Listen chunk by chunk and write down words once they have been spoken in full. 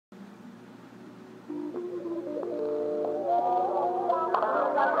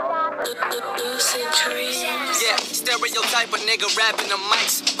Lucid dreams. Yeah, stereotype a nigga rapping the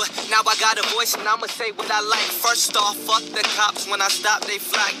mics, but now I got a voice and I'ma say what I like. First off, fuck the cops. When I stop, they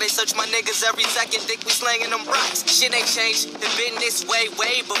flock. They search my niggas every second, think we slanging them rocks. Shit ain't changed, it been this way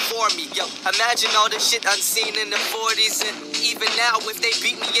before me. Yo, imagine all this shit unseen in the 40s, and even now if they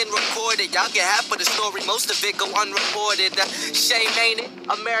beat me and record it, y'all get half of the story, most of it go unreported. Shame, ain't it?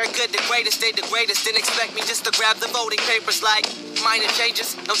 America the greatest, they the greatest. Didn't expect me just to grab the voting papers like minor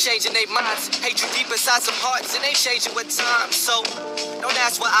changes, no changing they minds. Hatred deep inside some hearts, and they changing with time. So don't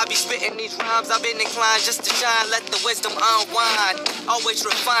ask why I be spitting these rhymes. I've been inclined just to shine, let the wisdom unwind. Always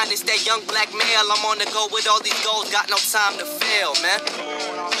refined, it's that young black male. I'm on the go with all these goals, got no time to fail, man.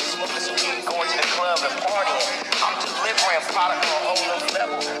 Going to the club and partying. I'm delivering product on a whole new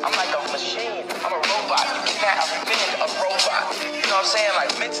level. I'm like a machine. I'm a robot. You cannot offend a robot. You know what I'm saying?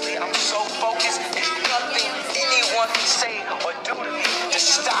 Like mentally, I'm so focused. There's nothing anyone can say or do to me to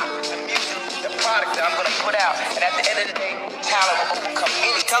stop the music, the product that I'm gonna put out. And at the end of the day, talent will overcome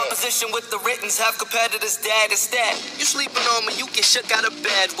anything. Composition with the writtens, have competitors dead instead. You sleeping on me, you get shook out of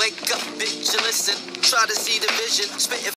bed. Wake up, bitch, and listen. Try to see the vision. Spitting